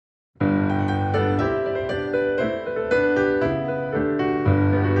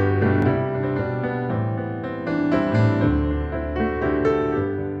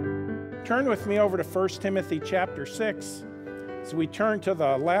with me over to 1 Timothy chapter 6 as we turn to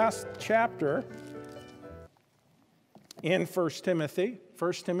the last chapter in 1 Timothy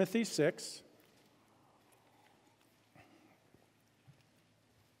 6.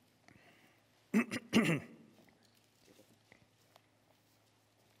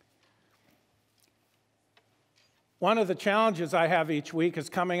 One of the challenges I have each week is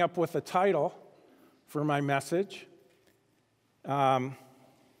coming up with a title for my message.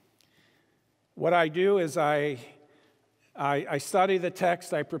 What I do is I study the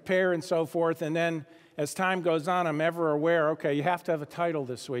text, I prepare and so forth, and then as time goes on, I'm ever aware, okay, you have to have a title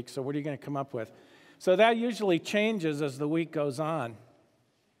this week, so what are you going to come up with? So that usually changes as the week goes on.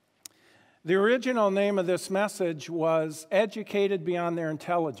 The original name of this message was Educated Beyond Their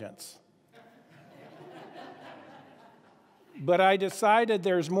Intelligence. But I decided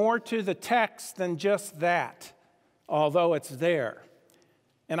there's more to the text than just that, although it's there.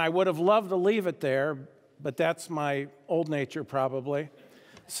 And I would have loved to leave it there, but that's my old nature probably.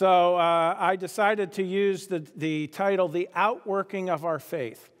 So I decided to use the title, The Outworking of Our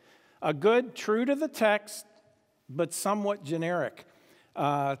Faith. A good, true to the text, but somewhat generic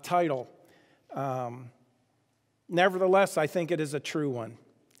title. Nevertheless, I think it is a true one.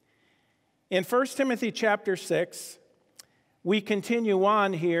 In 1 Timothy chapter 6, we continue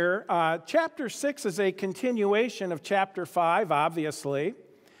on here. Chapter 6 is a continuation of chapter 5, obviously,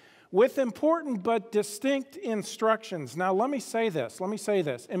 with important but distinct instructions. Now, let me say this.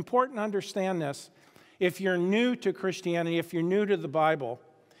 Important to understand this if you're new to Christianity, if you're new to the Bible.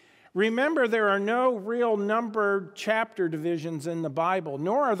 Remember, there are no real numbered chapter divisions in the Bible,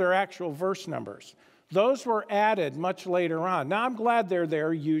 nor are there actual verse numbers. Those were added much later on. Now, I'm glad they're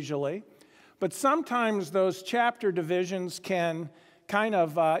there usually, but sometimes those chapter divisions can kind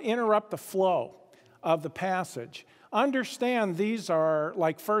of interrupt the flow of the passage. Understand these are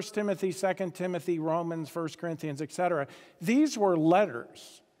like 1 Timothy, 2 Timothy, Romans, 1 Corinthians, etc. These were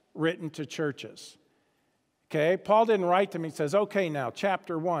letters written to churches. Okay, Paul didn't write them. He says, okay, now,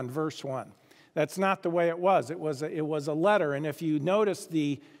 chapter 1, verse 1. That's not the way it was. It was a letter, and if you notice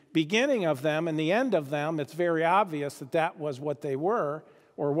the beginning of them and the end of them, it's very obvious that that was what they were,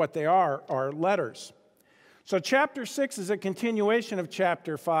 or what they are letters. So chapter 6 is a continuation of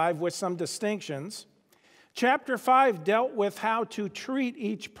chapter 5 with some distinctions. Chapter 5 dealt with how to treat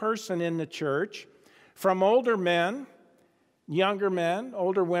each person in the church, from older men, younger men,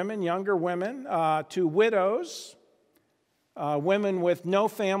 older women, younger women, to widows, women with no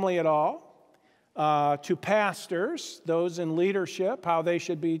family at all, to pastors, those in leadership, how they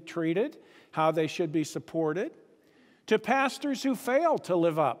should be treated, how they should be supported, to pastors who fail to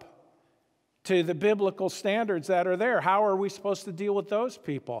live up to the biblical standards that are there. How are we supposed to deal with those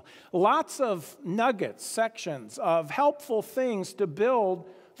people? Lots of nuggets, sections of helpful things to build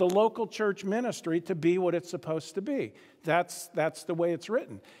the local church ministry to be what it's supposed to be. That's the way it's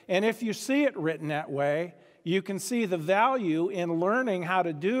written. And if you see it written that way, you can see the value in learning how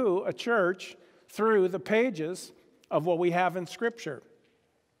to do a church through the pages of what we have in Scripture.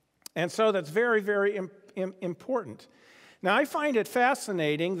 And so that's very, very important. Now, I find it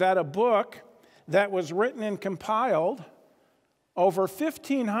fascinating that a book that was written and compiled over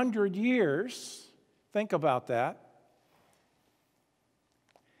 1,500 years, think about that,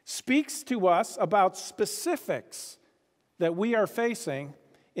 speaks to us about specifics that we are facing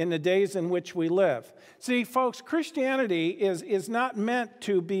in the days in which we live. See, folks, Christianity is not meant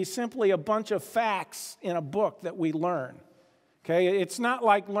to be simply a bunch of facts in a book that we learn. Okay? It's not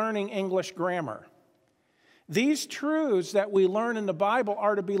like learning English grammar. These truths that we learn in the Bible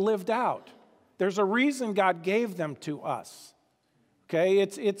are to be lived out. There's a reason God gave them to us. Okay,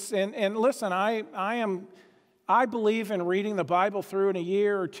 and listen, I believe in reading the Bible through in a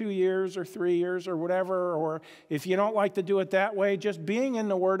year or 2 years or 3 years or whatever, or if you don't like to do it that way, just being in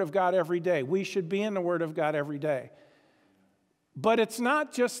the Word of God every day. We should be in the Word of God every day. But it's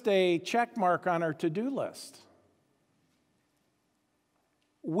not just a check mark on our to-do list.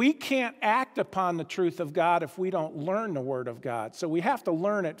 We can't act upon the truth of God if we don't learn the Word of God. So we have to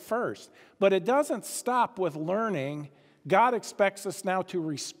learn it first. But it doesn't stop with learning. God expects us now to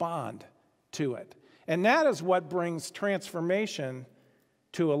respond to it. And that is what brings transformation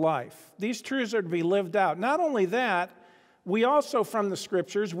to a life. These truths are to be lived out. Not only that, we also, from the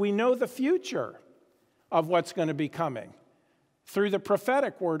Scriptures, we know the future of what's going to be coming through the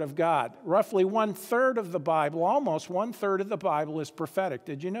prophetic word of God. Roughly 1/3 of the Bible, almost 1/3 of the Bible is prophetic.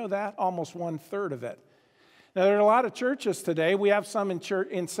 Did you know that? Almost 1/3 of it. Now, there are a lot of churches today. We have some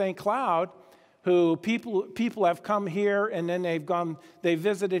in St. Cloud who people have come here and then they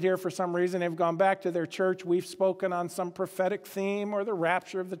visited here for some reason, they've gone back to their church. We've spoken on some prophetic theme or the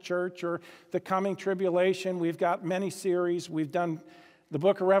rapture of the church or the coming tribulation. We've got many series. We've done the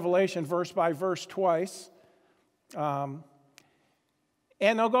book of Revelation verse by verse twice. And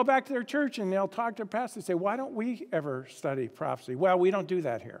they'll go back to their church and they'll talk to their pastor and say, why don't we ever study prophecy? Well, we don't do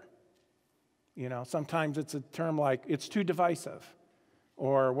that here. You know, sometimes it's a term like, it's too divisive.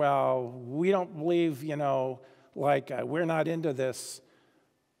 Or, well, we don't believe, you know, like we're not into this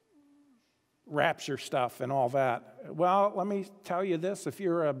rapture stuff and all that. Well, let me tell you this. If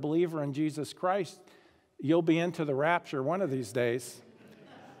you're a believer in Jesus Christ, you'll be into the rapture one of these days.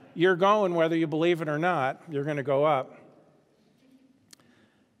 You're going whether you believe it or not. You're going to go up.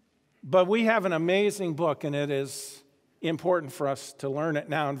 But we have an amazing book, and it is important for us to learn it.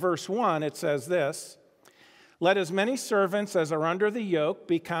 Now, in verse 1, it says this: let as many servants as are under the yoke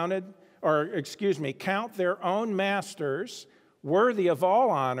count their own masters worthy of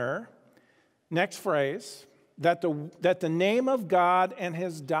all honor. Next phrase, that the name of God and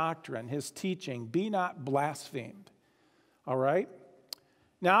his doctrine, his teaching, be not blasphemed. All right?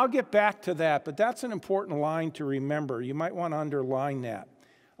 Now, I'll get back to that, but that's an important line to remember. You might want to underline that.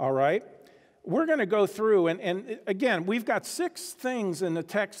 All right? We're going to go through, and again, we've got 6 things in the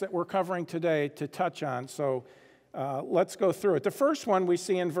text that we're covering today to touch on, so let's go through it. The first one we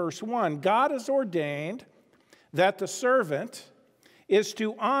see in verse 1, God has ordained that the servant is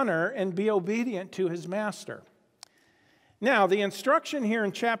to honor and be obedient to his master. Now, the instruction here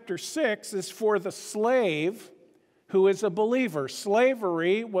in chapter 6 is for the slave who is a believer.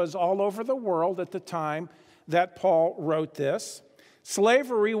 Slavery was all over the world at the time that Paul wrote this.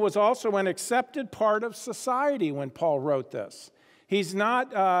 Slavery was also an accepted part of society when Paul wrote this. He's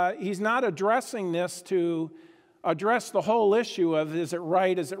not addressing this to address the whole issue of is it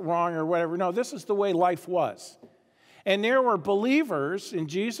right, is it wrong, or whatever. No, this is the way life was. And there were believers in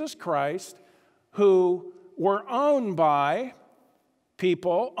Jesus Christ who were owned by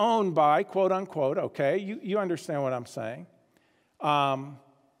people, owned by, quote unquote, okay, you understand what I'm saying.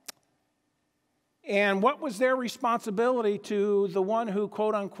 And what was their responsibility to the one who,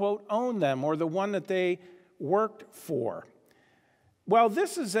 quote unquote, owned them, or the one that they worked for? Well,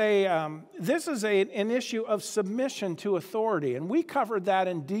 this is an issue of submission to authority, and we covered that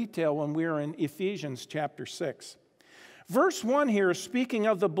in detail when we were in Ephesians chapter 6. Verse 1 here is speaking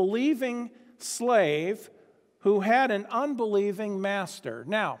of the believing slave who had an unbelieving master.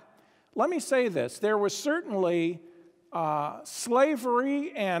 Now, let me say this. There was certainly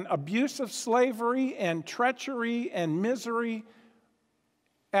slavery and abusive slavery and treachery and misery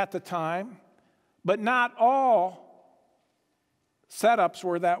at the time, but not all setups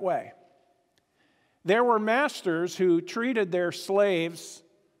were that way. There were masters who treated their slaves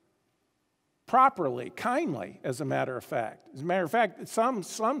properly, kindly, as a matter of fact. As a matter of fact, some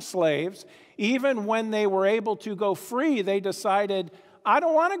slaves, even when they were able to go free, they decided, I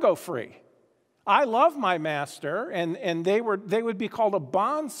don't want to go free. I love my master, and they would be called a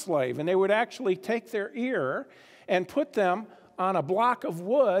bond slave, and they would actually take their ear and put them on a block of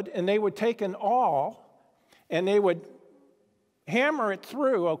wood, and they would take an awl, and they would hammer it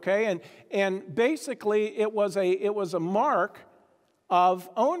through, okay? And basically, it was a mark of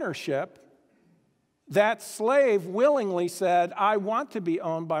ownership. That slave willingly said, I want to be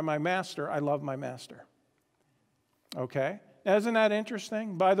owned by my master. I love my master. Okay? Isn't that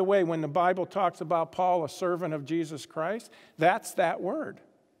interesting? By the way, when the Bible talks about Paul, a servant of Jesus Christ, that's that word.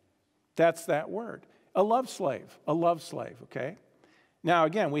 That's that word. A love slave, okay? Now,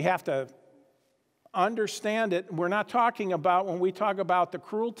 again, we have to understand it. We're not talking about, when we talk about the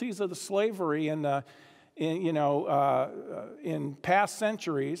cruelties of the slavery in past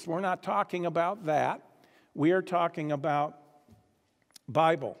centuries, we're not talking about that. We are talking about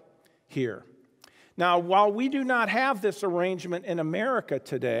Bible here. Now, while we do not have this arrangement in America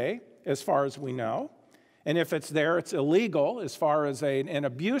today, as far as we know, and if it's there, it's illegal as far as an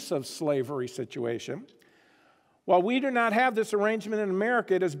abusive slavery situation. While we do not have this arrangement in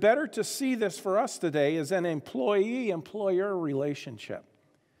America, it is better to see this for us today as an employee-employer relationship.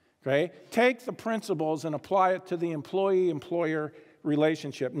 Okay? Take the principles and apply it to the employee-employer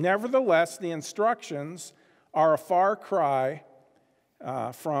relationship. Nevertheless, the instructions are a far cry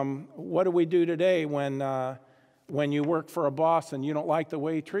from what do we do today when you work for a boss and you don't like the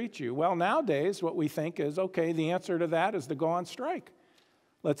way he treats you. Well, nowadays, what we think is, okay, the answer to that is to go on strike.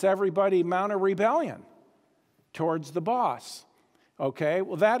 Let's everybody mount a rebellion towards the boss. Okay,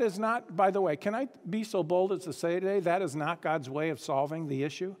 well, that is not, by the way, can I be so bold as to say today, that is not God's way of solving the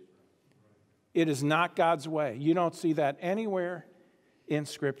issue? It is not God's way. You don't see that anywhere in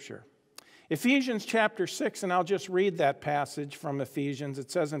Scripture. Ephesians chapter 6, and I'll just read that passage from Ephesians. It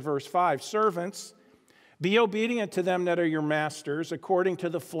says in verse 5, "Servants, be obedient to them that are your masters, according to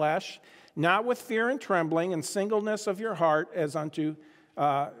the flesh, not with fear and trembling, and singleness of your heart as unto,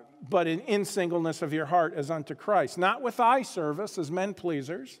 but in singleness of your heart as unto Christ, not with eye service as men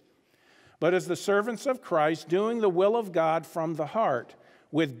pleasers, but as the servants of Christ, doing the will of God from the heart,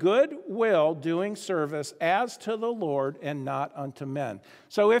 with good will doing service as to the Lord and not unto men."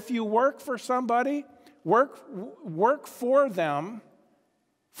 So if you work for somebody, work for them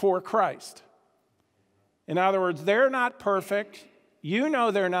for Christ. In other words, they're not perfect. You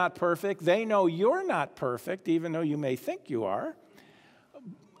know they're not perfect. They know you're not perfect, even though you may think you are.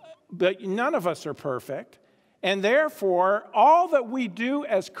 But none of us are perfect. And therefore, all that we do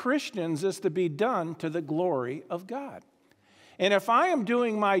as Christians is to be done to the glory of God. And if I am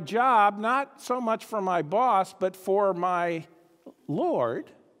doing my job, not so much for my boss, but for my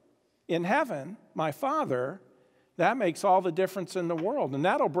Lord in heaven, my Father, that makes all the difference in the world. And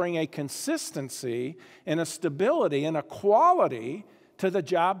that'll bring a consistency and a stability and a quality to the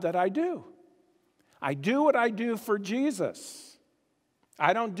job that I do. I do what I do for Jesus.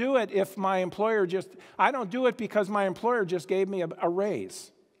 I don't do it if my employer I don't do it because my employer just gave me a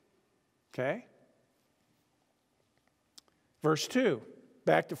raise. Okay? Verse 2,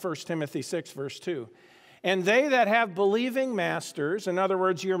 back to 1 Timothy 6, verse 2. "And they that have believing masters," in other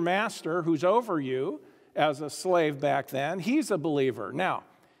words, your master who's over you as a slave back then, he's a believer. Now,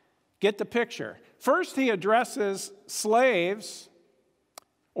 get the picture. First, he addresses slaves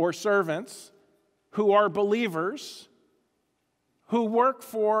or servants who are believers who work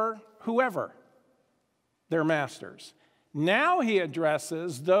for whoever, their masters. Now he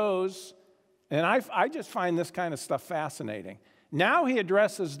addresses those, and I just find this kind of stuff fascinating. Now he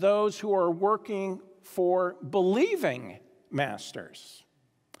addresses those who are working for believing masters.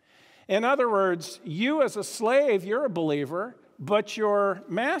 In other words, you as a slave, you're a believer, but your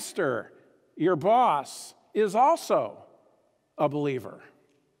master, your boss, is also a believer.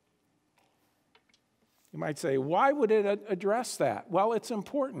 You might say, why would it address that? Well, it's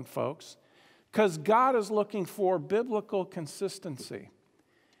important, folks, because God is looking for biblical consistency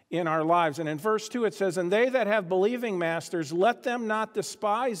in our lives. And in verse 2 it says, "And they that have believing masters, let them not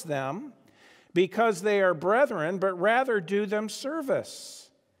despise them, because they are brethren, but rather do them service,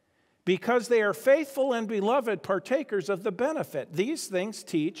 because they are faithful and beloved partakers of the benefit. These things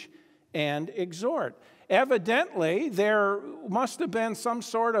teach and exhort." Evidently, there must have been some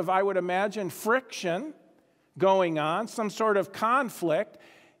sort of, I would imagine, friction going on, some sort of conflict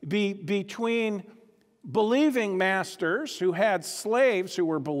between believing masters who had slaves who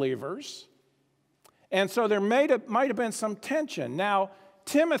were believers. And so there might have been some tension. Now,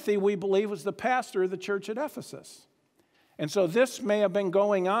 Timothy, we believe, was the pastor of the church at Ephesus. And so this may have been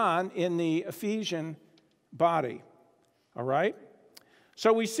going on in the Ephesian body. All right?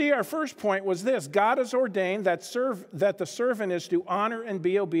 So we see our first point was this: God has ordained that the servant is to honor and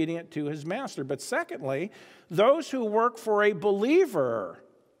be obedient to his master. But secondly, those who work for a believer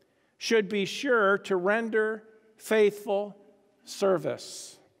should be sure to render faithful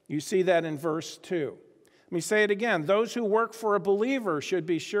service. You see that in verse 2. Let me say it again. Those who work for a believer should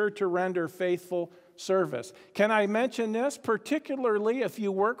be sure to render faithful service. Can I mention this? Particularly if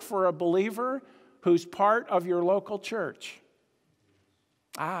you work for a believer who's part of your local church.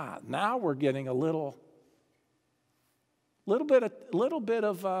 Now we're getting a little bit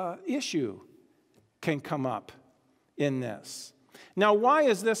of issue can come up in this. Now, why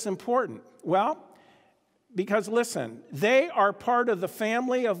is this important? Well, because listen, they are part of the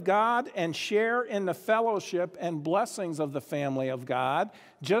family of God and share in the fellowship and blessings of the family of God,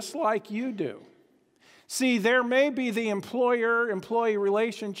 just like you do. See, there may be the employer-employee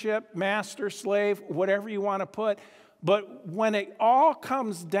relationship, master-slave, whatever you want to put, but when it all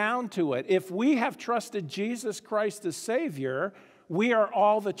comes down to it, if we have trusted Jesus Christ as Savior, we are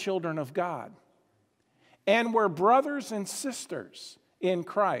all the children of God. And we're brothers and sisters in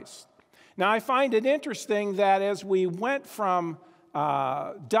Christ. Now, I find it interesting that as we went from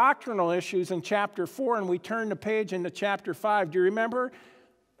doctrinal issues in chapter 4 and we turned the page into chapter 5, do you remember?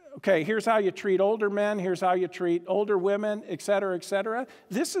 Okay, here's how you treat older men, here's how you treat older women, et cetera, et cetera.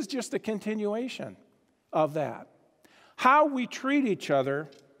 This is just a continuation of that. How we treat each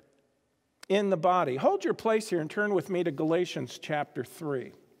other in the body. Hold your place here and turn with me to Galatians chapter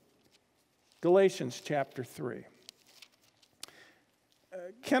 3. Galatians chapter 3.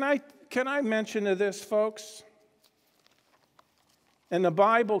 Can I mention to this, folks? And the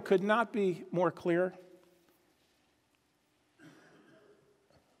Bible could not be more clear.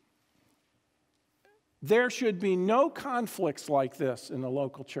 There should be no conflicts like this in the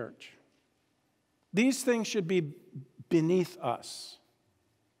local church. These things should be beneath us.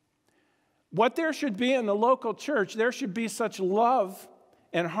 What there should be in the local church, there should be such love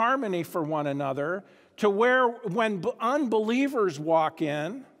and harmony for one another to where when unbelievers walk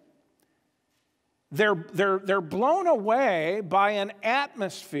in, they're blown away by an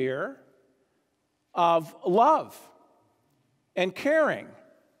atmosphere of love and caring.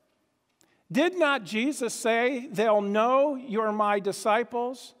 Did not Jesus say, they'll know you're my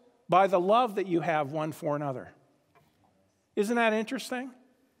disciples by the love that you have one for another? Isn't that interesting?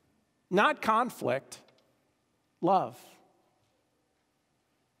 Not conflict, love.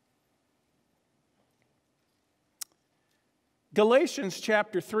 Galatians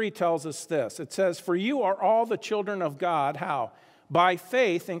chapter 3 tells us this. It says, for you are all the children of God. How? By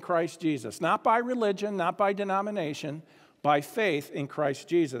faith in Christ Jesus. Not by religion, not by denomination, by faith in Christ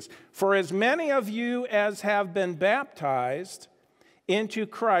Jesus. For as many of you as have been baptized into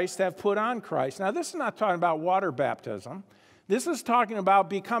Christ have put on Christ. Now, this is not talking about water baptism. This is talking about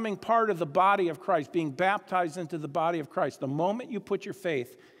becoming part of the body of Christ, being baptized into the body of Christ, the moment you put your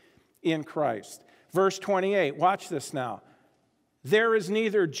faith in Christ. Verse 28, watch this now. There is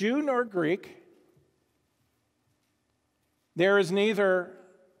neither Jew nor Greek. There is neither,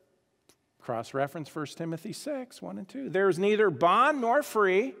 cross-reference 1 Timothy 6, 1 and 2. There is neither bond nor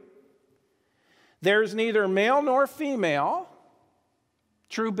free. There is neither male nor female.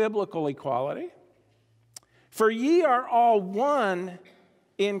 True biblical equality. For ye are all one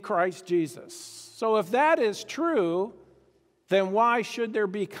in Christ Jesus. So if that is true, then why should there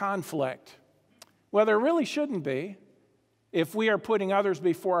be conflict? Well, there really shouldn't be if we are putting others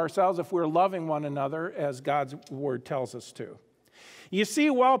before ourselves, if we're loving one another as God's word tells us to. You see,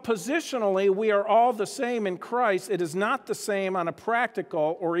 while positionally we are all the same in Christ, it is not the same on a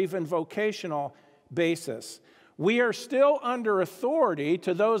practical or even vocational basis. We are still under authority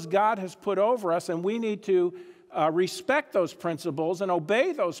to those God has put over us, and we need to respect those principles and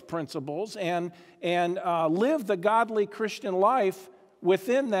obey those principles and live the godly Christian life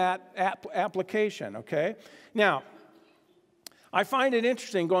within that application, okay? Now, I find it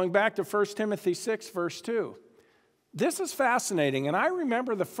interesting, going back to 1 Timothy 6, verse 2. This is fascinating, and I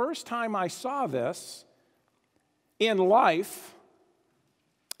remember the first time I saw this in life.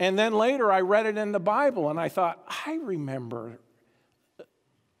 And then later I read it in the Bible and I thought, I remember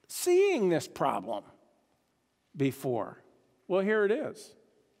seeing this problem before. Well, here it is.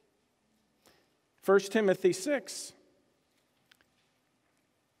 1 Timothy 6.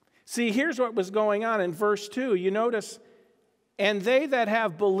 See, here's what was going on in verse 2. You notice, and they that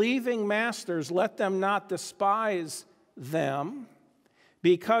have believing masters, let them not despise them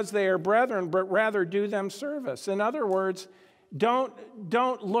because they are brethren, but rather do them service. In other words, don't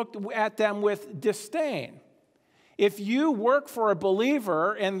look at them with disdain. If you work for a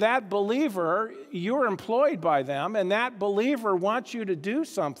believer and that believer, you're employed by them, and that believer wants you to do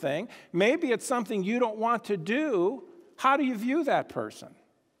something, maybe it's something you don't want to do, how do you view that person?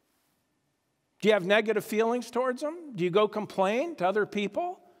 Do you have negative feelings towards them? Do you go complain to other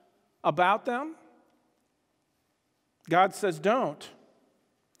people about them? God says don't.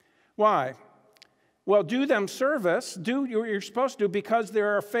 Why? Well, do them service, do what you're supposed to do, because they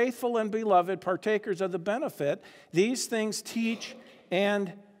are faithful and beloved partakers of the benefit. These things teach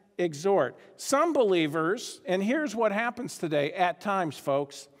and exhort. Some believers, and here's what happens today at times,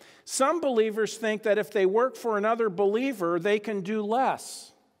 folks. Some believers think that if they work for another believer, they can do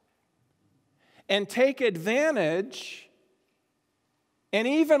less and take advantage and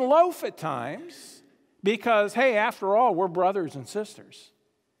even loaf at times because, hey, after all, we're brothers and sisters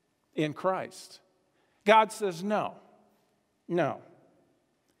in Christ. God says no. No.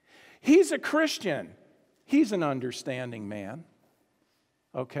 He's a Christian. He's an understanding man.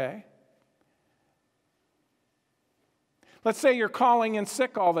 Okay? Let's say you're calling in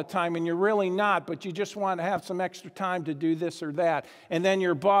sick all the time and you're really not, but you just want to have some extra time to do this or that. And then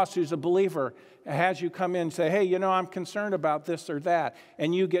your boss, who's a believer, has you come in and say, hey, I'm concerned about this or that.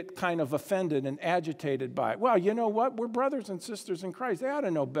 And you get kind of offended and agitated by it. Well, you know what? We're brothers and sisters in Christ. They ought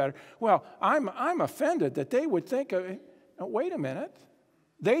to know better. Well, I'm offended that they would think, wait a minute.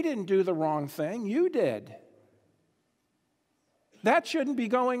 They didn't do the wrong thing. You did. That shouldn't be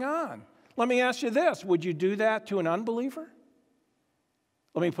going on. Let me ask you this. Would you do that to an unbeliever?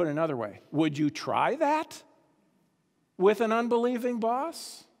 Let me put it another way. Would you try that with an unbelieving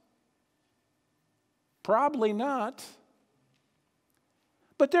boss? Probably not.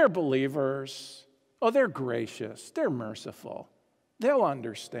 But they're believers. Oh, they're gracious. They're merciful. They'll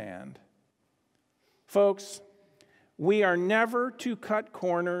understand. Folks, we are never to cut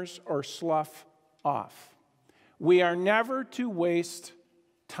corners or slough off. We are never to waste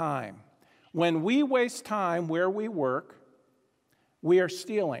time. When we waste time where we work, we are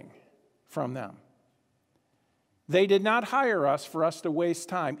stealing from them. They did not hire us for us to waste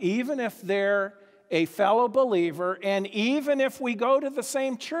time, even if they're a fellow believer and even if we go to the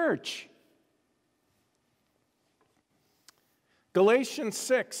same church. Galatians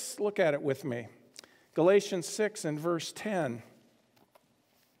 6, look at it with me. Galatians 6 and verse 10.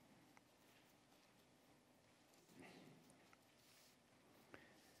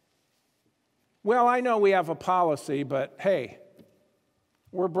 Well, I know we have a policy, but hey,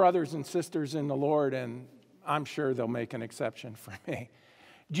 we're brothers and sisters in the Lord, and I'm sure they'll make an exception for me.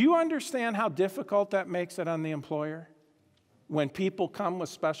 Do you understand how difficult that makes it on the employer when people come with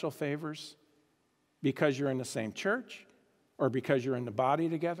special favors because you're in the same church or because you're in the body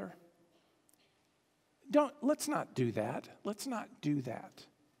together? Let's not do that. Let's not do that.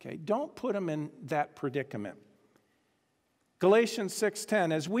 Okay? Don't put them in that predicament. Galatians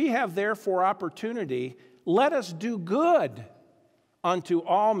 6:10, as we have therefore opportunity, let us do good unto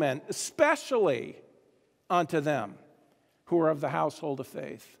all men, especially unto them who are of the household of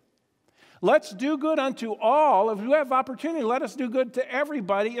faith. Let's do good unto all. If we have opportunity, let us do good to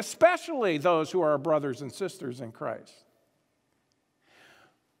everybody, especially those who are our brothers and sisters in Christ.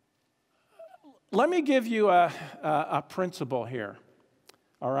 Let me give you a principle here,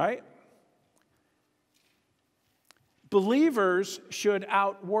 all right? Believers should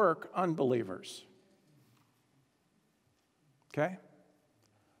outwork unbelievers. Okay?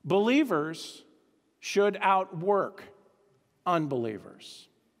 Believers should outwork unbelievers.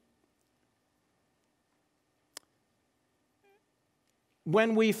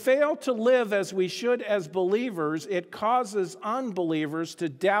 When we fail to live as we should as believers, it causes unbelievers to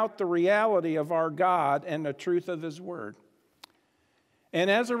doubt the reality of our God and the truth of His Word. And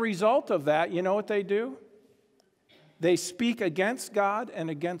as a result of that, you know what they do? They speak against God and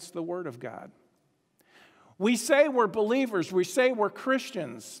against the Word of God. We say we're believers. We say we're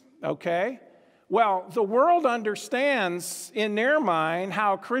Christians, okay? Well, the world understands in their mind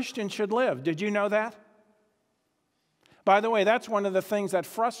how Christians should live. Did you know that? By the way, that's one of the things that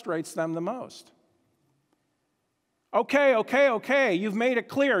frustrates them the most. Okay, you've made it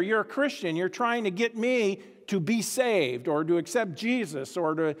clear you're a Christian. You're trying to get me to be saved or to accept Jesus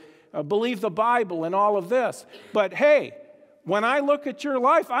or to believe the Bible and all of this. But hey, when I look at your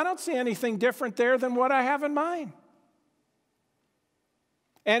life, I don't see anything different there than what I have in mine.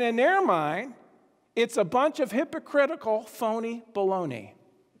 And in their mind, it's a bunch of hypocritical, phony baloney.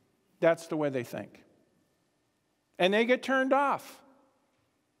 That's the way they think. And they get turned off.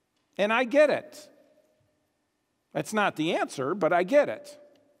 And I get it. That's not the answer, but I get it.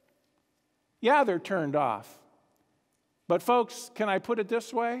 Yeah, they're turned off. But folks, can I put it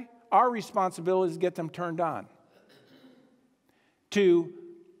this way? Our responsibility is to get them turned on. To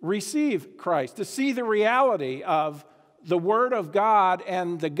receive Christ, to see the reality of the Word of God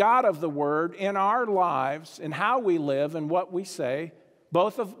and the God of the Word in our lives and how we live and what we say,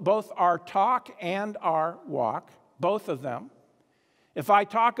 both our talk and our walk, both of them. If I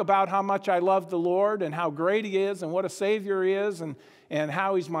talk about how much I love the Lord and how great He is and what a Savior He is and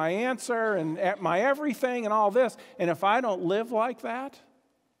how He's my answer and my everything and all this, and if I don't live like that,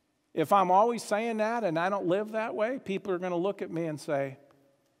 if I'm always saying that and I don't live that way, people are going to look at me and say,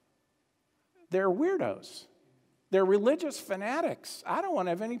 they're weirdos. They're religious fanatics. I don't want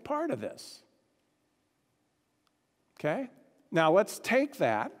to have any part of this. Okay? Now let's take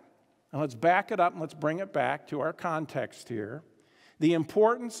that and let's back it up and let's bring it back to our context here. The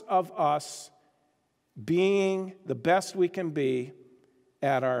importance of us being the best we can be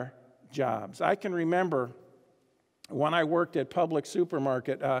at our jobs. I can remember when I worked at Public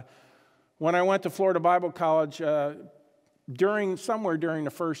Supermarket, when I went to Florida Bible College, somewhere during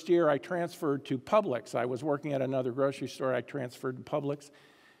the first year, I transferred to Publix. I was working at another grocery store. I transferred to Publix.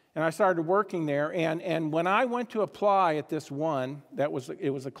 And I started working there. And when I went to apply at this one, it was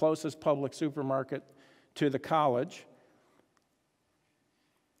the closest public supermarket to the college,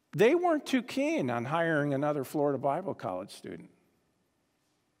 they weren't too keen on hiring another Florida Bible College student.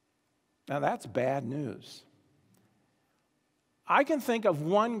 Now, that's bad news. I can think of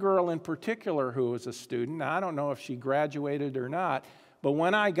one girl in particular who was a student. Now, I don't know if she graduated or not, but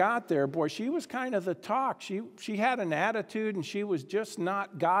when I got there, boy, she was kind of the talk. She had an attitude, and she was just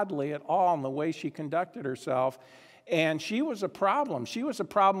not godly at all in the way she conducted herself, and she was a problem. She was a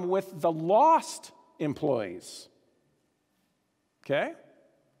problem with the lost employees, okay?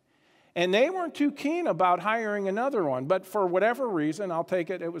 And they weren't too keen about hiring another one, but for whatever reason, I'll take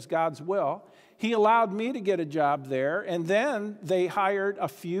it, it was God's will. He allowed me to get a job there, and then they hired a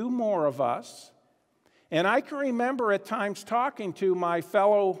few more of us. And I can remember at times talking to my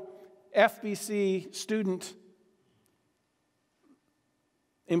fellow FBC student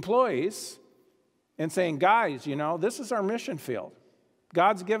employees and saying, guys, this is our mission field.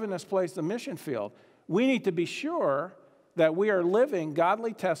 God's given this place the mission field. We need to be sure that we are living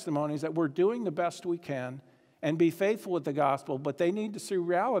godly testimonies, that we're doing the best we can and be faithful with the gospel, but they need to see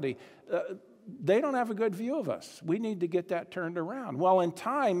reality. They don't have a good view of us. We need to get that turned around. Well, in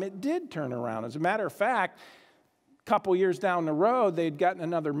time, it did turn around. As a matter of fact, a couple years down the road, they'd gotten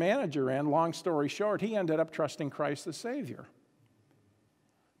another manager in. Long story short, he ended up trusting Christ as Savior.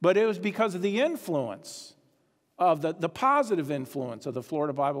 But it was because of the influence of the positive influence of the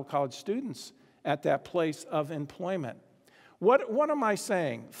Florida Bible College students at that place of employment. What am I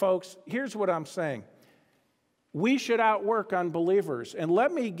saying? Folks, here's what I'm saying. We should outwork unbelievers. And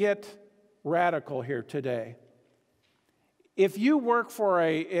let me get radical here today. If you work for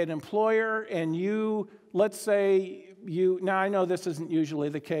an employer and let's say now I know this isn't usually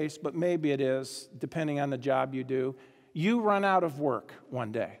the case, but maybe it is, depending on the job you do, you run out of work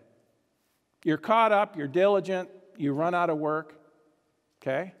one day. You're caught up, you're diligent, you run out of work,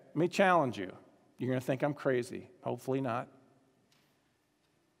 okay? Let me challenge you. You're going to think I'm crazy. Hopefully not.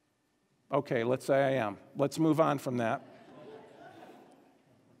 Okay, let's say I am. Let's move on from that.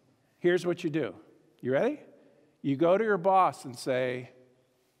 Here's what you do. You ready? You go to your boss and say,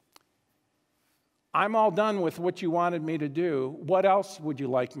 I'm all done with what you wanted me to do. What else would you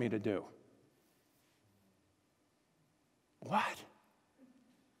like me to do? What?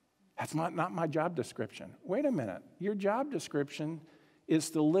 That's not my job description. Wait a minute. Your job description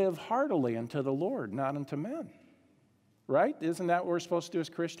is to live heartily unto the Lord, not unto men. Right? Isn't that what we're supposed to do as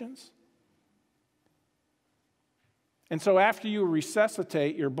Christians? And so after you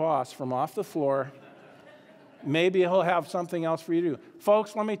resuscitate your boss from off the floor, maybe he'll have something else for you to do.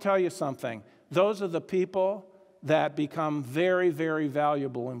 Folks, let me tell you something. Those are the people that become very, very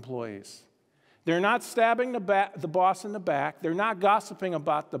valuable employees. They're not stabbing the boss in the back. They're not gossiping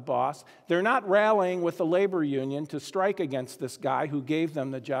about the boss. They're not rallying with the labor union to strike against this guy who gave them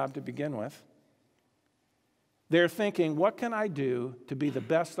the job to begin with. They're thinking, what can I do to be the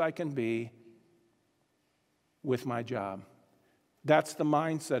best I can be with my job? That's the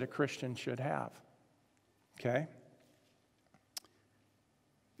mindset a Christian should have. Okay?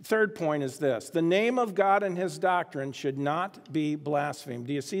 Third point is this. The name of God and his doctrine should not be blasphemed.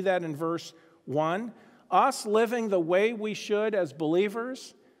 Do you see that in verse 1? Us living the way we should as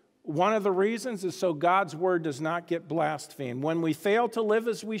believers, one of the reasons is so God's word does not get blasphemed. When we fail to live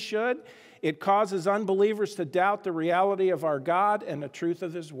as we should, it causes unbelievers to doubt the reality of our God and the truth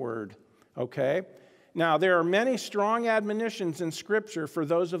of his word. Okay? Now, there are many strong admonitions in Scripture for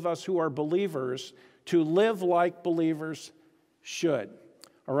those of us who are believers to live like believers should.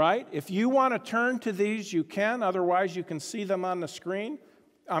 All right? If you want to turn to these, you can. Otherwise, you can see them on the screen.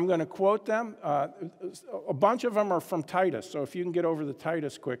 I'm going to quote them. A bunch of them are from Titus, so if you can get over to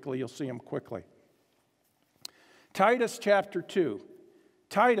Titus quickly, you'll see them quickly. Titus chapter 2.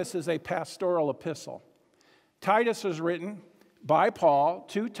 Titus is a pastoral epistle. Titus was written by Paul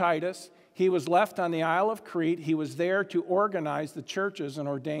to Titus. He was left on the Isle of Crete. He was there to organize the churches and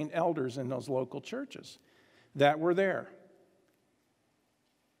ordain elders in those local churches that were there.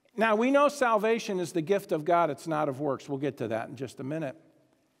 Now, we know salvation is the gift of God. It's not of works. We'll get to that in just a minute.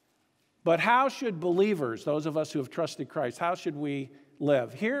 But how should believers, those of us who have trusted Christ, how should we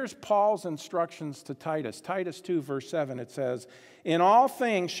live? Here's Paul's instructions to Titus. Titus 2, verse 7, it says, in all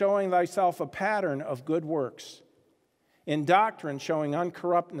things showing thyself a pattern of good works, in doctrine showing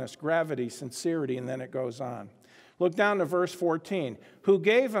uncorruptness, gravity, sincerity, and then it goes on. Look down to verse 14. Who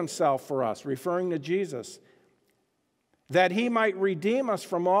gave himself for us, referring to Jesus, that he might redeem us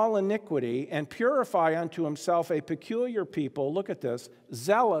from all iniquity and purify unto himself a peculiar people, look at this,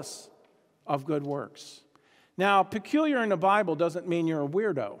 zealous of good works. Now, peculiar in the Bible doesn't mean you're a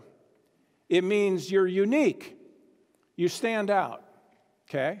weirdo. It means you're unique. You stand out,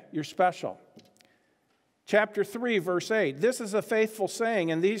 okay? You're special. Chapter 3, verse 8, this is a faithful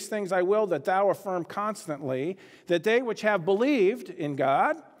saying, and these things I will that thou affirm constantly, that they which have believed in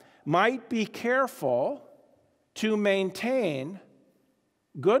God might be careful to maintain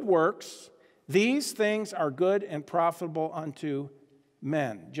good works. These things are good and profitable unto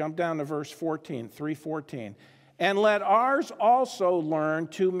men. Jump down to verse 14, 3:14. And let ours also learn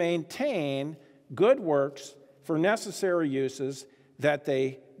to maintain good works for necessary uses, that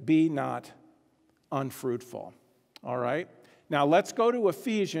they be not unfruitful. All right? Now let's go to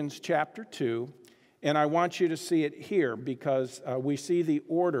Ephesians chapter 2, and I want you to see it here because we see the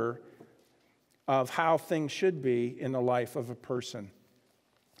order of how things should be in the life of a person.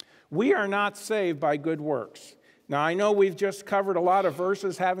 We are not saved by good works. Now, I know we've just covered a lot of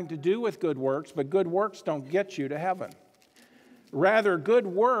verses having to do with good works, but good works don't get you to heaven. Rather, good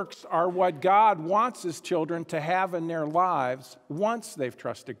works are what God wants His children to have in their lives once they've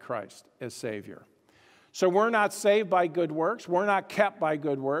trusted Christ as Savior. So we're not saved by good works. We're not kept by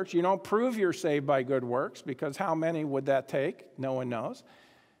good works. You don't prove you're saved by good works, because how many would that take? No one knows.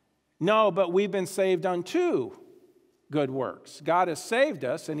 No, but we've been saved unto good works. God has saved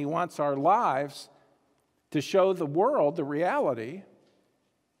us, and He wants our lives to show the world the reality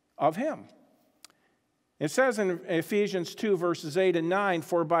of Him. It says in Ephesians 2, verses 8 and 9,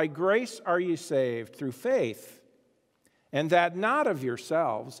 "For by grace are ye saved through faith, and that not of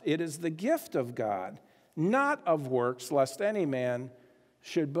yourselves, it is the gift of God, not of works, lest any man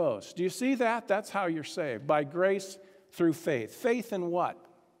should boast." Do you see that? That's how you're saved, by grace through faith. Faith in what?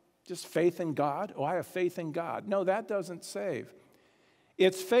 Just faith in God? Oh, I have faith in God. No, that doesn't save.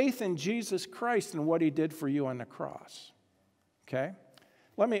 It's faith in Jesus Christ and what He did for you on the cross. Okay?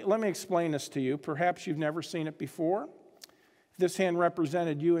 Let me explain this to you. Perhaps you've never seen it before. If this hand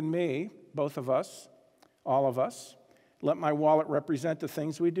represented you and me, both of us, all of us, let my wallet represent the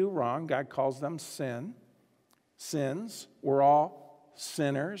things we do wrong. God calls them sin. Sins. We're all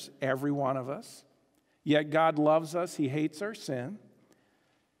sinners, every one of us. Yet God loves us. He hates our sin.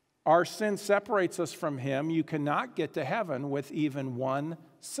 Our sin separates us from Him. You cannot get to heaven with even one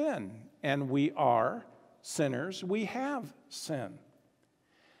sin. And we are sinners. We have sin.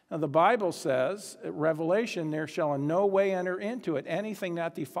 Now, the Bible says, at Revelation, there shall in no way enter into it anything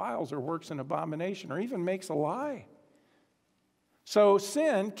that defiles or works an abomination or even makes a lie. So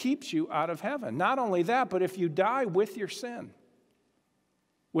sin keeps you out of heaven. Not only that, but if you die with your sin,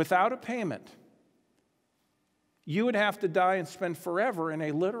 without a payment, you would have to die and spend forever in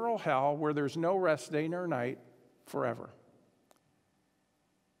a literal hell where there's no rest day nor night, forever.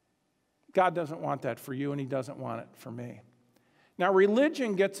 God doesn't want that for you, and He doesn't want it for me. Now,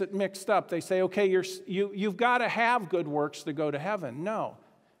 religion gets it mixed up. They say, okay, you've got to have good works to go to heaven. No,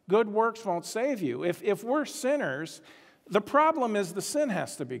 good works won't save you. If we're sinners, the problem is the sin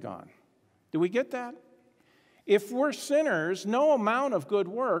has to be gone. Do we get that? If we're sinners, no amount of good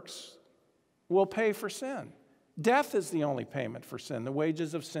works will pay for sin. Death is the only payment for sin, the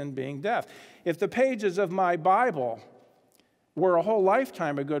wages of sin being death. If the pages of my Bible were a whole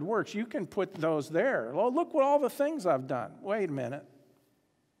lifetime of good works, you can put those there. Well, look what all the things I've done. Wait a minute.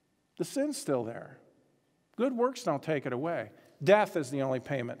 The sin's still there. Good works don't take it away. Death is the only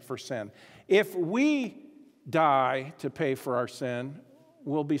payment for sin. If we die to pay for our sin,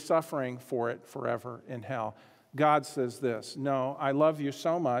 we'll be suffering for it forever in hell. God says this, no, I love you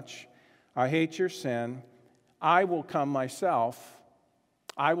so much. I hate your sin. I will come myself.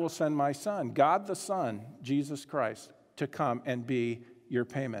 I will send my Son, God the Son, Jesus Christ, to come and be your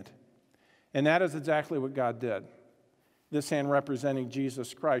payment. And that is exactly what God did. This hand representing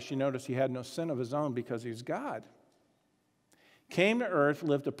Jesus Christ, you notice He had no sin of His own because He's God. Came to earth,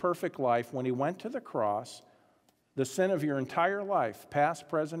 lived a perfect life. When He went to the cross, the sin of your entire life, past,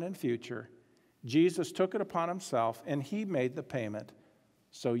 present, and future, Jesus took it upon Himself, and He made the payment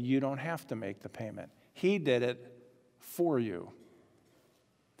so you don't have to make the payment. He did it for you.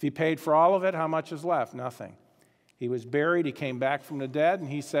 If He paid for all of it, how much is left? Nothing. He was buried, He came back from the dead, and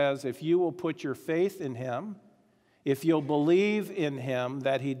He says, if you will put your faith in Him, if you'll believe in Him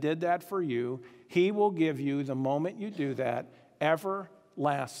that He did that for you, He will give you, the moment you do that,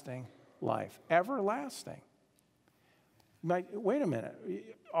 everlasting life. Everlasting. Wait a minute.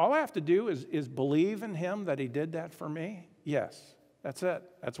 All I have to do is believe in Him that He did that for me? Yes, that's it.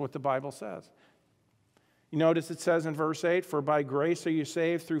 That's what the Bible says. You notice it says in verse 8, for by grace are you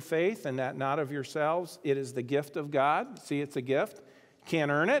saved through faith, and that not of yourselves. It is the gift of God. See, it's a gift. You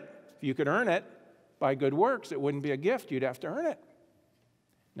can't earn it. If you could earn it by good works, it wouldn't be a gift. You'd have to earn it.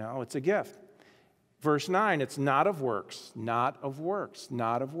 No, it's a gift. Verse 9, it's not of works, not of works,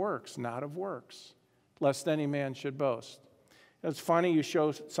 not of works, not of works, lest any man should boast. It's funny, you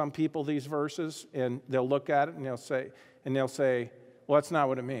show some people these verses, and they'll look at it, and they'll say, well, that's not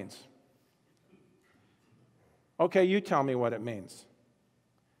what it means. Okay, you tell me what it means.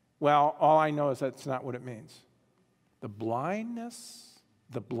 Well, all I know is that's not what it means. The blindness.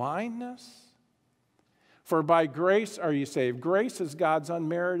 For by grace are you saved. Grace is God's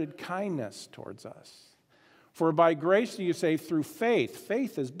unmerited kindness towards us. For by grace are you saved through faith.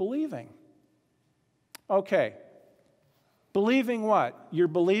 Faith is believing. Okay. Believing what? You're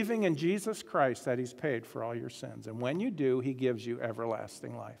believing in Jesus Christ that He's paid for all your sins. And when you do, He gives you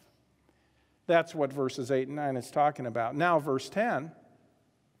everlasting life. That's what verses 8 and 9 is talking about. Now, verse 10,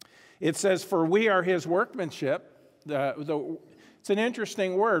 it says, for we are His workmanship. It's an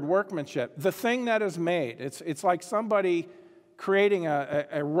interesting word, workmanship. The thing that is made. It's like somebody creating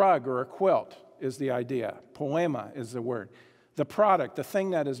a rug or a quilt is the idea. Poema is the word. The product, the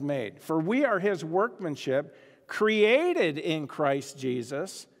thing that is made. For we are his workmanship, created in Christ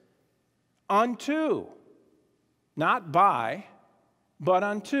Jesus unto, not by, but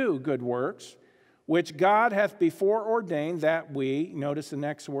unto good works, which God hath before ordained that we, notice the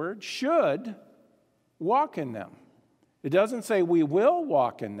next word, should walk in them. It doesn't say we will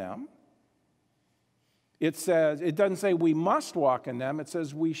walk in them. It doesn't say we must walk in them. It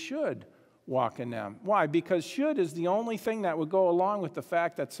says we should walk in them. Why? Because should is the only thing that would go along with the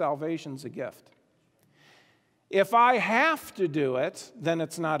fact that salvation's a gift. If I have to do it, then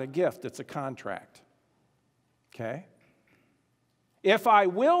it's not a gift, it's a contract. Okay? If I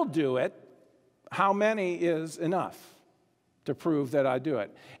will do it, how many is enough to prove that I do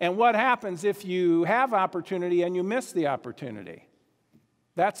it? And what happens if you have opportunity and you miss the opportunity?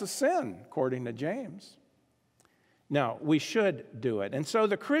 That's a sin, according to James. No, we should do it. And so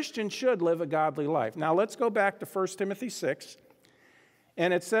the Christian should live a godly life. Now let's go back to 1 Timothy 6.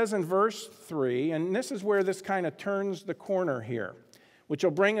 And it says in verse 3, and this is where this kind of turns the corner here, which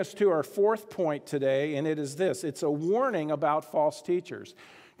will bring us to our fourth point today, and it is this. It's a warning about false teachers.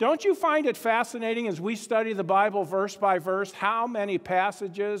 Don't you find it fascinating as we study the Bible verse by verse how many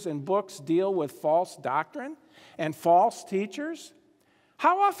passages and books deal with false doctrine and false teachers?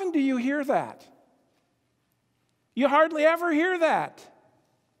 How often do you hear that? You hardly ever hear that.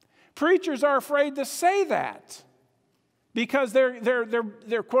 Preachers are afraid to say that because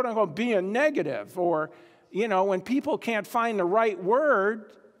they're quote unquote being negative, or when people can't find the right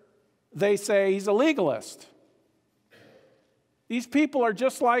word, they say he's a legalist. These people are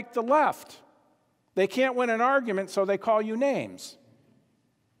just like the left. They can't win an argument, so they call you names.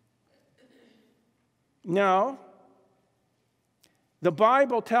 No. The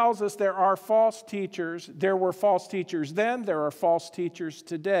Bible tells us there are false teachers. There were false teachers then. There are false teachers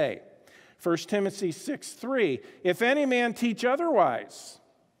today. 1 Timothy 6:3. If any man teach otherwise,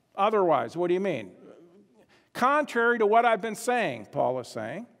 what do you mean? Contrary to what I've been saying, Paul is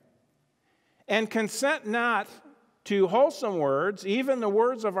saying, and consent not to wholesome words, even the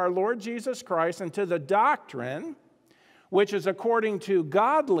words of our Lord Jesus Christ, and to the doctrine, which is according to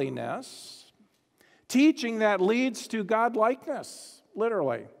godliness, teaching that leads to godlikeness,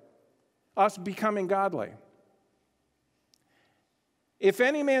 literally, us becoming godly. If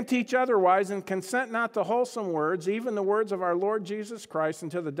any man teach otherwise, and consent not to wholesome words, even the words of our Lord Jesus Christ,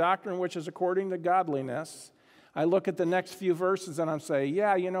 and to the doctrine which is according to godliness, I look at the next few verses and I'm saying,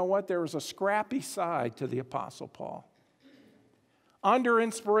 yeah, you know what? There was a scrappy side to the Apostle Paul. Under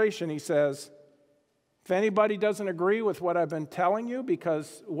inspiration, he says, if anybody doesn't agree with what I've been telling you,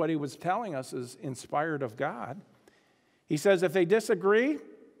 because what he was telling us is inspired of God, he says if they disagree,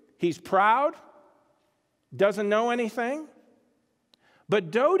 he's proud, doesn't know anything,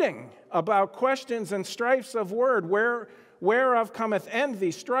 but doting about questions and strifes of word, whereof cometh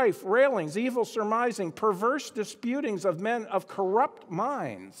envy, strife, railings, evil surmising, perverse disputings of men of corrupt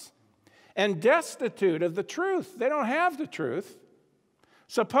minds, and destitute of the truth. They don't have the truth.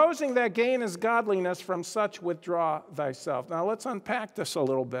 Supposing that gain is godliness, from such withdraw thyself. Now let's unpack this a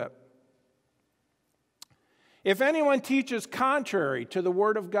little bit. If anyone teaches contrary to the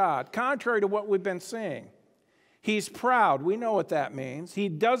word of God, contrary to what we've been seeing, he's proud. We know what that means. He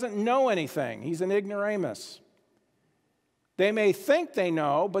doesn't know anything. He's an ignoramus. They may think they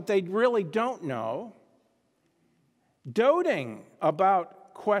know, but they really don't know. Doting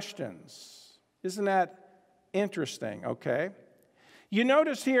about questions. Isn't that interesting? Okay. You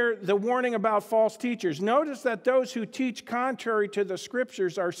notice here the warning about false teachers. Notice that those who teach contrary to the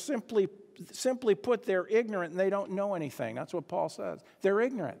scriptures are simply put, they're ignorant and they don't know anything. That's what Paul says. They're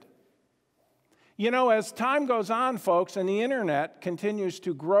ignorant. As time goes on, folks, and the internet continues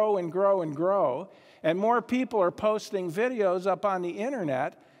to grow and grow and grow, and more people are posting videos up on the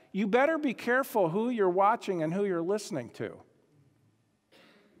internet, you better be careful who you're watching and who you're listening to.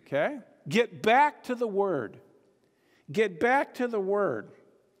 Okay? Get back to the Word. Get back to the Word.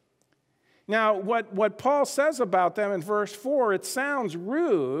 Now, what Paul says about them in verse 4, it sounds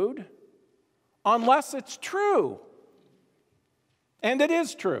rude unless it's true. And it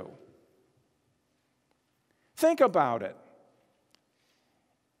is true. Think about it.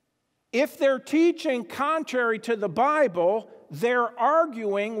 If they're teaching contrary to the Bible, they're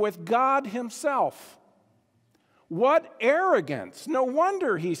arguing with God himself. What arrogance. No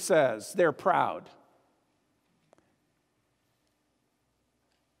wonder he says they're proud.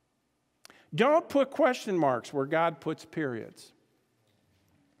 Don't put question marks where God puts periods.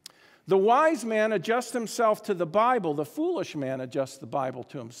 The wise man adjusts himself to the Bible. The foolish man adjusts the Bible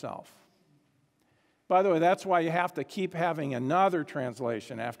to himself. By the way, that's why you have to keep having another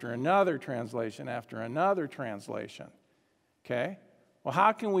translation after another translation after another translation. Okay? Well,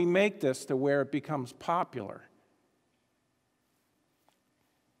 how can we make this to where it becomes popular?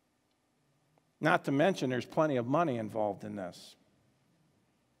 Not to mention there's plenty of money involved in this.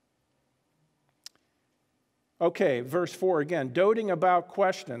 Okay, verse 4 again. Doting about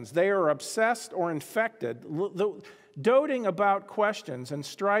questions. They are obsessed or infected. Doting about questions and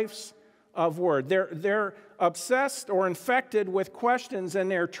strifes of word. They're obsessed or infected with questions,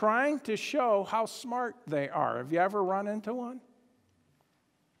 and they're trying to show how smart they are. Have you ever run into one?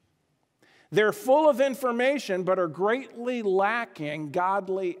 They're full of information, but are greatly lacking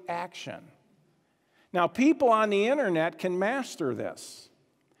godly action. Now, people on the internet can master this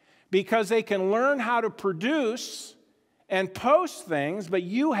because they can learn how to produce and post things, but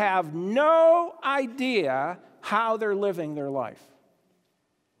you have no idea how they're living their life.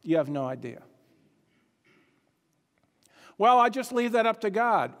 You have no idea. Well, I just leave that up to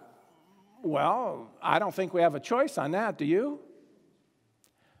God. Well, I don't think we have a choice on that, do you?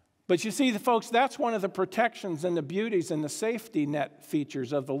 But you see, folks, that's one of the protections and the beauties and the safety net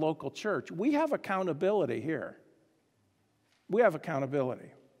features of the local church. We have accountability here. We have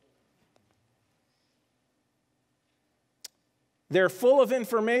accountability. They're full of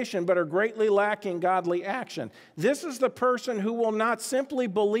information, but are greatly lacking godly action. This is the person who will not simply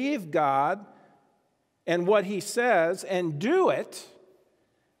believe God and what he says and do it.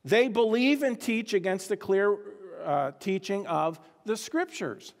 They believe and teach against the clear teaching of the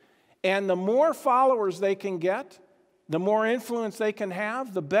Scriptures. And the more followers they can get, the more influence they can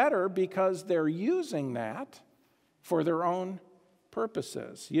have, the better, because they're using that for their own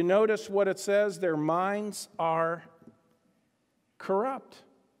purposes. You notice what it says, their minds are corrupt.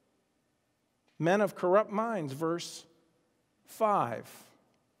 Men of corrupt minds, verse 5.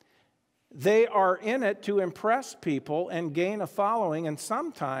 They are in it to impress people and gain a following, and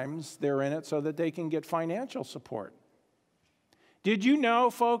sometimes they're in it so that they can get financial support. Did you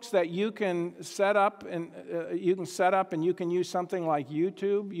know, folks, that you can set up and you can use something like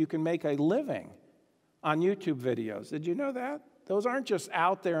YouTube? You can make a living on YouTube videos. Did you know that? Those aren't just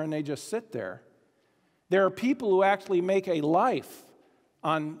out there and they just sit there. There are people who actually make a life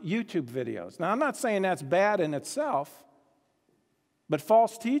on YouTube videos. Now, I'm not saying that's bad in itself, but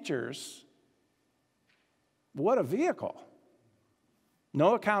false teachers, what a vehicle.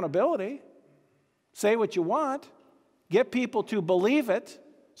 No accountability. Say what you want. Get people to believe it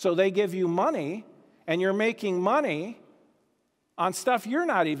so they give you money, and you're making money on stuff you're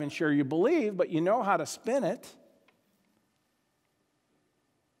not even sure you believe, but you know how to spin it.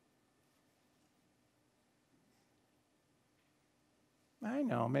 I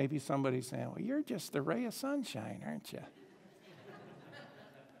know, maybe somebody's saying, well, you're just the ray of sunshine, aren't you?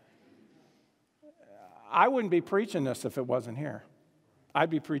 I wouldn't be preaching this if it wasn't here. I'd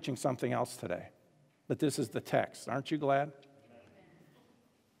be preaching something else today. But this is the text. Aren't you glad?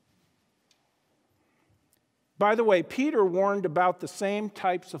 By the way, Peter warned about the same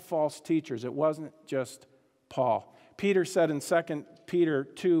types of false teachers. It wasn't just Paul. Peter said in 2 Peter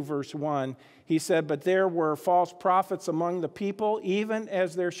 2, verse 1, he said, but there were false prophets among the people, even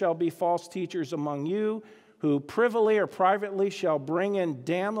as there shall be false teachers among you, who privily or privately shall bring in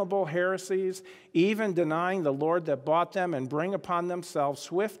damnable heresies, even denying the Lord that bought them, and bring upon themselves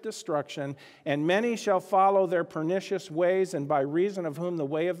swift destruction. And many shall follow their pernicious ways, and by reason of whom the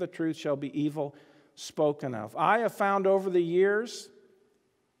way of the truth shall be evil spoken of. I have found over the years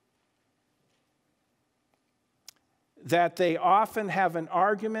that they often have an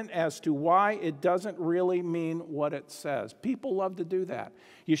argument as to why it doesn't really mean what it says. People love to do that.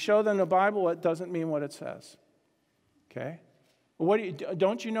 You show them the Bible, it doesn't mean what it says. Okay?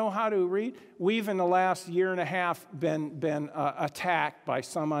 Don't you know how to read? We've, in the last year and a half, been attacked by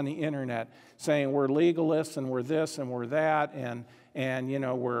some on the internet saying we're legalists and we're this and we're that and you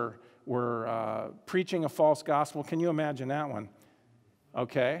know, we're preaching a false gospel. Can you imagine that one?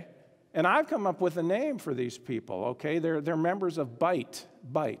 Okay? And I've come up with a name for these people, okay? They're members of BIT,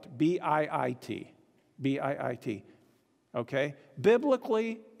 B-I-I-T, B-I-I-T, okay?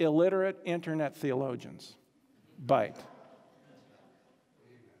 Biblically illiterate internet theologians, BIT.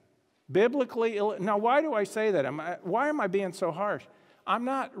 Now, why do I say that? Why am I being so harsh? I'm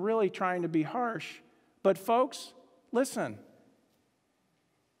not really trying to be harsh, but folks, listen.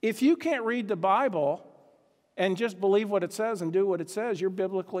 If you can't read the Bible and just believe what it says and do what it says, you're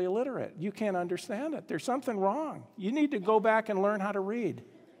biblically illiterate. You can't understand it. There's something wrong. You need to go back and learn how to read.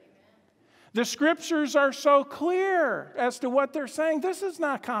 The scriptures are so clear as to what they're saying. This is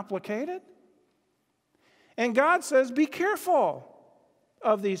not complicated. And God says, be careful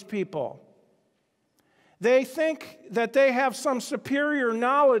of these people. They think that they have some superior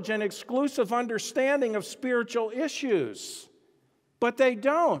knowledge and exclusive understanding of spiritual issues, but they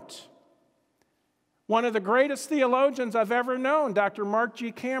don't. One of the greatest theologians I've ever known, Dr. Mark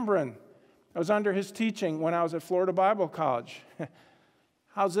G. Cameron, I was under his teaching when I was at Florida Bible College.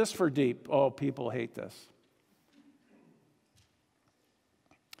 How's this for deep? Oh, people hate this.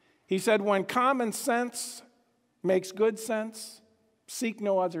 He said, when common sense makes good sense, seek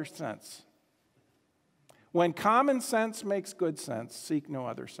no other sense. When common sense makes good sense, seek no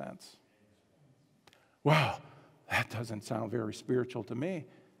other sense. Wow, that doesn't sound very spiritual to me.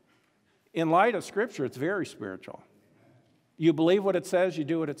 In light of Scripture, it's very spiritual. You believe what it says, you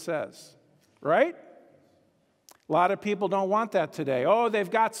do what it says. Right? A lot of people don't want that today. Oh, they've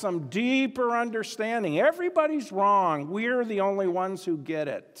got some deeper understanding. Everybody's wrong. We're the only ones who get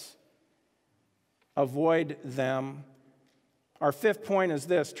it. Avoid them. Our fifth point is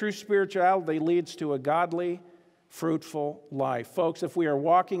this: true spirituality leads to a godly, fruitful life. Folks, if we are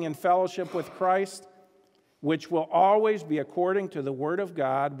walking in fellowship with Christ, which will always be according to the Word of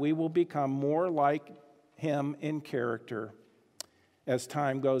God, we will become more like Him in character as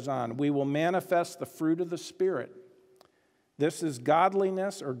time goes on. We will manifest the fruit of the Spirit. This is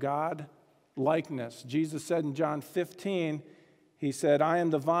godliness or God-likeness. Jesus said in John 15, He said, I am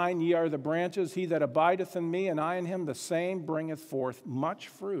the vine, ye are the branches. He that abideth in me, and I in him, the same bringeth forth much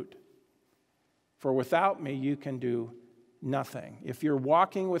fruit. For without me you can do nothing. If you're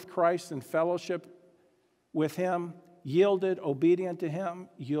walking with Christ in fellowship with Him, yielded, obedient to Him,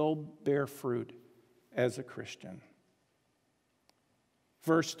 you'll bear fruit as a Christian.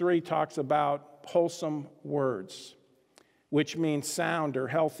 Verse 3 talks about wholesome words, which means sound or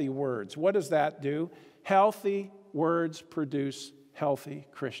healthy words. What does that do? Healthy words produce healthy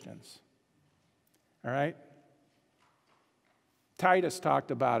Christians. All right? Titus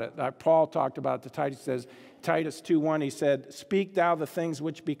talked about it. Paul talked about it to Titus. He says, Titus 2:1, he said, speak thou the things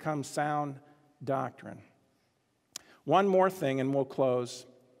which become sound doctrine. One more thing, and we'll close.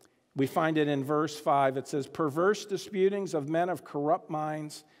 We find it in verse 5. It says, perverse disputings of men of corrupt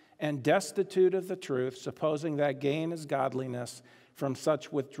minds and destitute of the truth, supposing that gain is godliness, from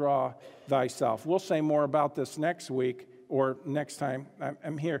such withdraw thyself. We'll say more about this next week or next time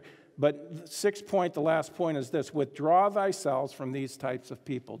I'm here. But the last point is this: withdraw thyself from these types of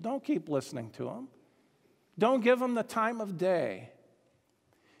people. Don't keep listening to them. Don't give them the time of day.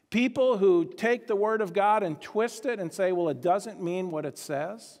 People who take the Word of God and twist it and say, well, it doesn't mean what it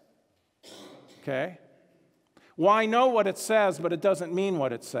says. Okay? Well, I know what it says, but it doesn't mean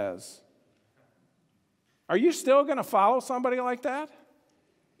what it says. Are you still going to follow somebody like that?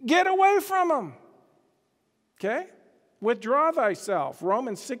 Get away from them. Okay? Withdraw thyself.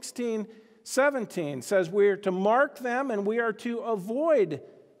 Romans 16:17 says we are to mark them and we are to avoid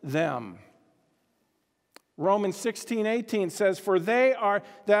them. Romans 16:18 says, for they are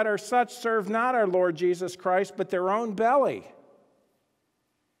that are such serve not our Lord Jesus Christ, but their own belly.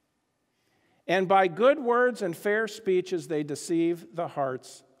 And by good words and fair speeches they deceive the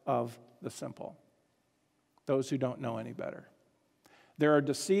hearts of the simple, those who don't know any better. There are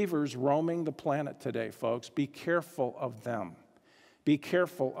deceivers roaming the planet today, folks. Be careful of them. Be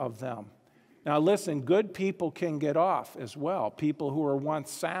careful of them. Now listen, good people can get off as well. People who are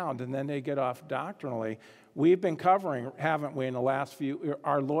once sound and then they get off doctrinally. We've been covering, haven't we, in the last few,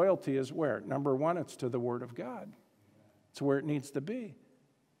 our loyalty is where? Number one, it's to the Word of God. It's where it needs to be.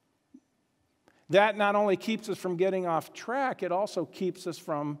 That not only keeps us from getting off track, it also keeps us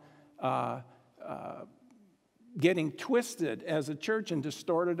from getting twisted as a church and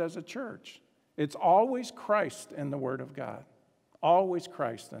distorted as a church. It's always Christ in the Word of God. Always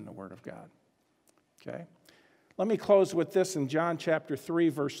Christ in the Word of God. Okay? Let me close with this in John chapter 3,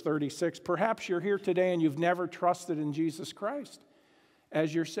 verse 36. Perhaps you're here today and you've never trusted in Jesus Christ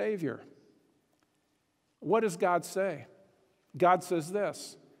as your Savior. What does God say? God says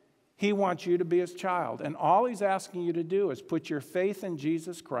this: He wants you to be His child, and all He's asking you to do is put your faith in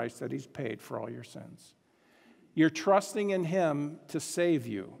Jesus Christ that He's paid for all your sins. You're trusting in Him to save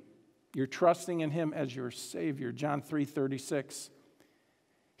you. You're trusting in Him as your Savior. John 3:36.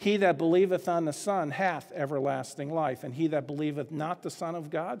 He that believeth on the Son hath everlasting life, and he that believeth not the Son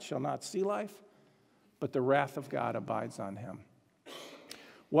of God shall not see life, but the wrath of God abides on him.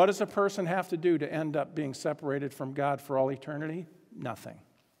 What does a person have to do to end up being separated from God for all eternity? Nothing.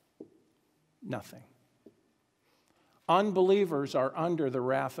 Nothing. Unbelievers are under the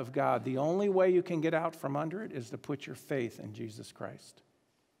wrath of God. The only way you can get out from under it is to put your faith in Jesus Christ.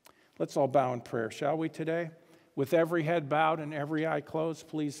 Let's all bow in prayer, shall we, today? With every head bowed and every eye closed,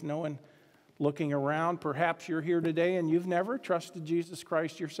 please, no one looking around. Perhaps you're here today and you've never trusted Jesus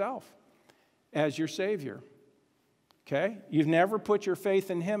Christ yourself as your Savior. Okay? You've never put your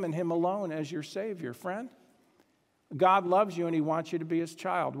faith in Him and Him alone as your Savior, friend. God loves you and He wants you to be His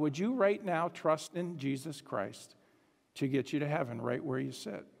child. Would you right now trust in Jesus Christ to get you to heaven right where you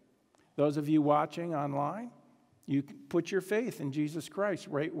sit? Those of you watching online, you put your faith in Jesus Christ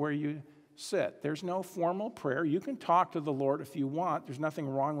right where you sit. There's no formal prayer. You can talk to the Lord if you want. There's nothing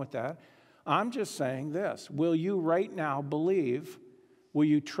wrong with that. I'm just saying this. Will you right now believe, will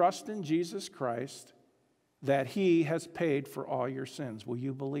you trust in Jesus Christ that He has paid for all your sins? Will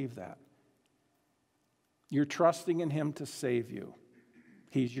you believe that? You're trusting in Him to save you.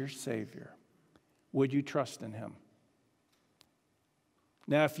 He's your Savior. Would you trust in Him?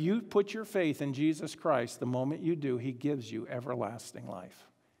 Now, if you put your faith in Jesus Christ, the moment you do, He gives you everlasting life.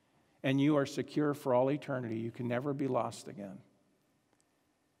 And you are secure for all eternity. You can never be lost again.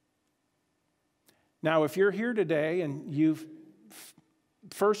 Now, if you're here today and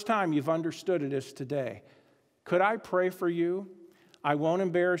first time you've understood it is today, could I pray for you? I won't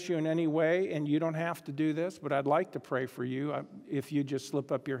embarrass you in any way, and you don't have to do this, but I'd like to pray for you if you just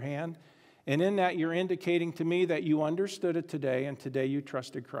slip up your hand. And in that, you're indicating to me that you understood it today, and today you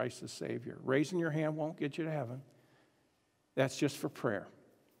trusted Christ as Savior. Raising your hand won't get you to heaven. That's just for prayer.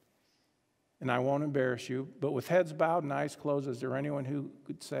 And I won't embarrass you, but with heads bowed and eyes closed, is there anyone who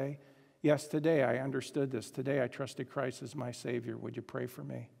could say, yes, today I understood this. Today I trusted Christ as my Savior. Would you pray for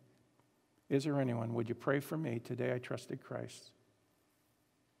me? Is there anyone? Would you pray for me? Today I trusted Christ.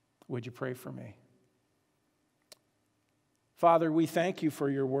 Would you pray for me? Father, we thank you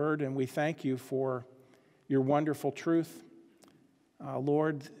for your word, and we thank you for your wonderful truth.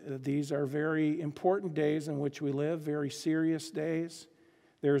 Lord, these are very important days in which we live, very serious days.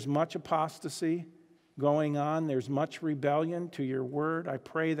 There's much apostasy going on. There's much rebellion to your word. I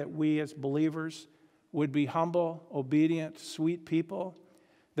pray that we as believers would be humble, obedient, sweet people,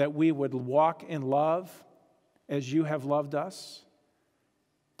 that we would walk in love as you have loved us.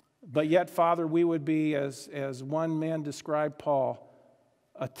 But yet, Father, we would be, as one man described Paul,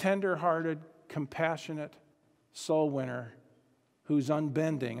 a tender-hearted, compassionate soul winner who's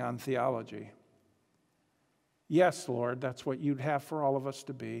unbending on theology. Yes, Lord, that's what you'd have for all of us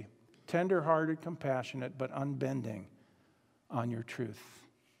to be. Tender-hearted, compassionate, but unbending on your truth.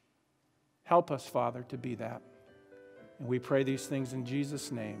 Help us, Father, to be that. And we pray these things in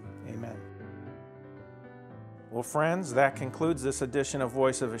Jesus' name. Amen. Well, friends, that concludes this edition of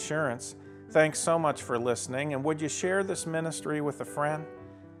Voice of Assurance. Thanks so much for listening, and would you share this ministry with a friend?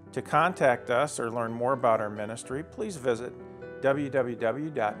 To contact us or learn more about our ministry, please visit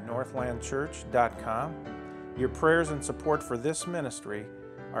www.northlandchurch.com. Your prayers and support for this ministry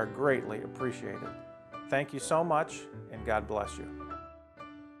are greatly appreciated. Thank you so much, and God bless you.